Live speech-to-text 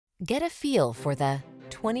Get a feel for the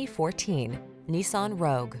 2014 Nissan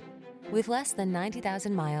Rogue. With less than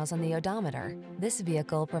 90,000 miles on the odometer, this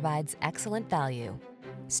vehicle provides excellent value.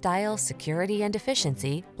 Style, security, and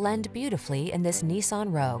efficiency blend beautifully in this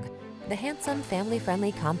Nissan Rogue, the handsome,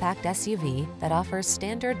 family-friendly compact SUV that offers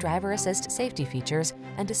standard driver assist safety features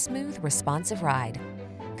and a smooth, responsive ride.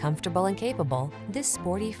 Comfortable and capable, this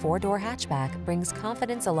sporty four-door hatchback brings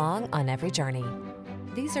confidence along on every journey.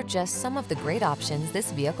 These are just some of the great options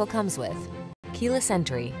this vehicle comes with: keyless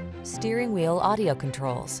entry, steering wheel audio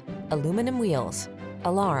controls, aluminum wheels,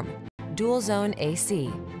 alarm, dual zone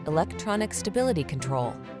AC, electronic stability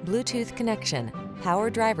control, Bluetooth connection, power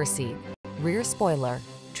driver seat, rear spoiler,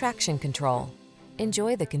 traction control.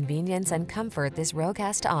 Enjoy the convenience and comfort this Rogue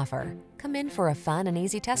has to offer. Come in for a fun and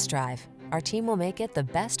easy test drive. Our team will make it the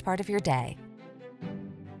best part of your day.